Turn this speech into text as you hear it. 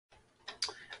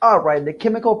All right, the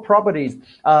chemical properties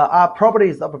are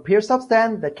properties of a pure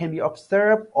substance that can be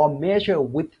observed or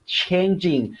measured with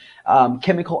changing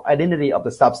chemical identity of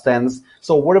the substance.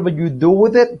 So whatever you do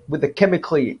with it, with the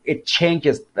chemically, it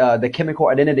changes the chemical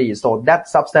identity. So that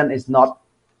substance is not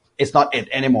it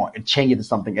anymore. It changes to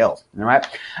something else. All right.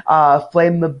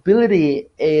 Flammability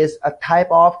is a type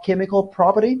of chemical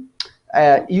property.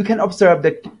 You can observe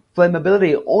the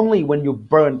flammability only when you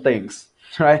burn things.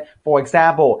 Right? For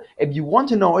example, if you want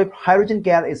to know if hydrogen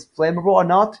gas is flammable or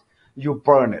not, you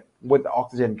burn it with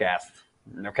oxygen gas.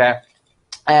 Okay,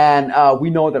 and we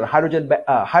know that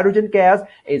hydrogen gas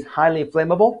is highly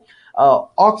flammable.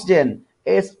 Oxygen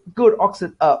is good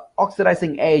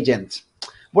oxidizing agent.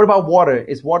 What about water?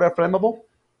 Is water flammable?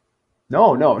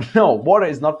 No. Water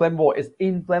is not flammable. It's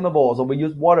inflammable. So we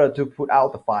use water to put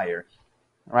out the fire.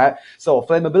 Right? So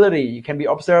flammability can be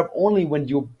observed only when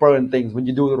you burn things, when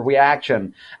you do the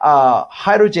reaction.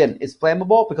 Hydrogen is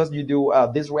flammable because you do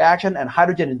this reaction, and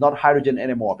hydrogen is not hydrogen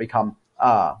anymore, become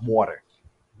water.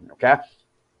 Okay.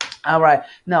 All right.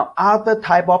 Now, other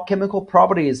type of chemical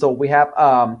properties. So we have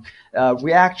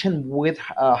reaction with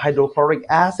hydrochloric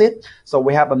acid. So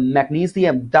we have a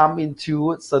magnesium dumped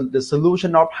into the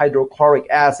solution of hydrochloric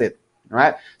acid.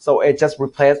 Right? So it just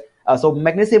replaces. So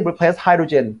magnesium replaces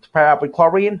hydrogen. Pair up with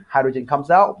chlorine, hydrogen comes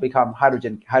out, become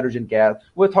hydrogen gas.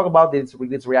 We'll talk about this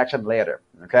reaction later.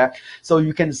 Okay. So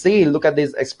you can see, look at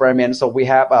this experiment. So we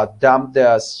have dumped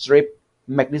the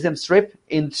magnesium strip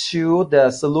into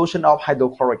the solution of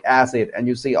hydrochloric acid, and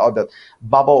you see all the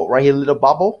bubble right here, little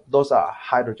bubble. Those are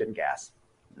hydrogen gas.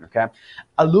 Okay.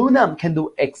 Aluminum can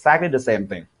do exactly the same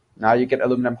thing. Now you get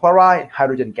aluminum chloride,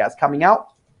 hydrogen gas coming out.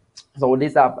 So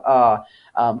these are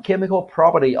chemical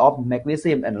property of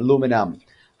magnesium and aluminum.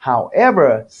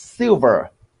 However, silver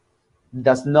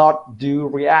does not do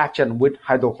reaction with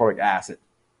hydrochloric acid.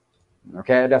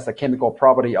 Okay, that's a chemical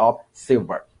property of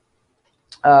silver.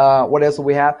 What else do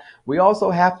we have? We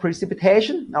also have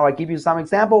precipitation. Now I give you some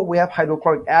example. We have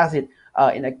hydrochloric acid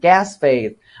in a gas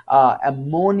phase,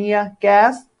 ammonia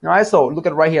gas. All right, so look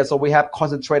at right here. So we have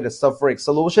concentrated sulfuric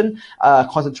solution,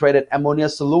 concentrated ammonia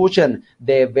solution.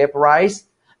 They vaporize.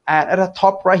 And at the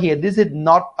top right here, this is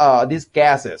not these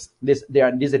gases. This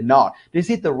is not. This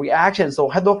is the reaction. So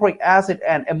hydrochloric acid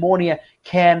and ammonia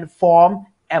can form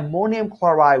ammonium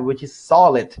chloride, which is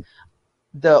solid.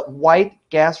 The white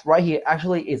gas right here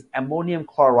actually is ammonium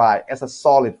chloride as a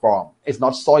solid form. It's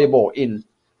not soluble in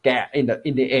gas in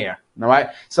the air. All right.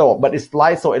 So, but it's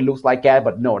light, so it looks like gas,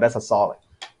 but no, that's a solid.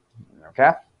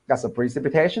 Okay, that's a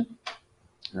precipitation.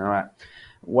 All right.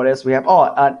 What else we have? Oh,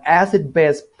 an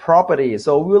acid-base property.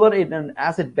 So we learned in an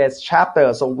acid-base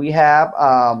chapter. So we have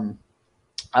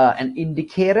an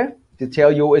indicator to tell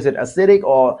you is it acidic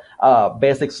or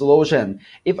basic solution.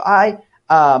 If I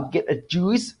get a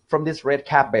juice from this red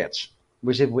cabbage,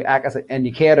 which if we act as an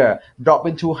indicator, drop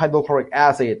into hydrochloric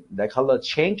acid, the color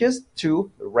changes to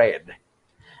red.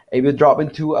 If you drop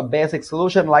into a basic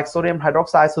solution like sodium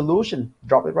hydroxide solution,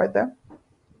 drop it right there,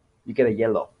 you get a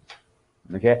yellow.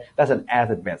 Okay, that's an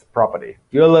acid-base property.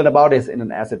 You'll learn about this in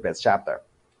an acid-base chapter.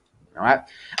 All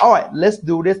right, let's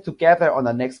do this together on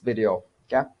the next video.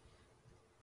 Okay.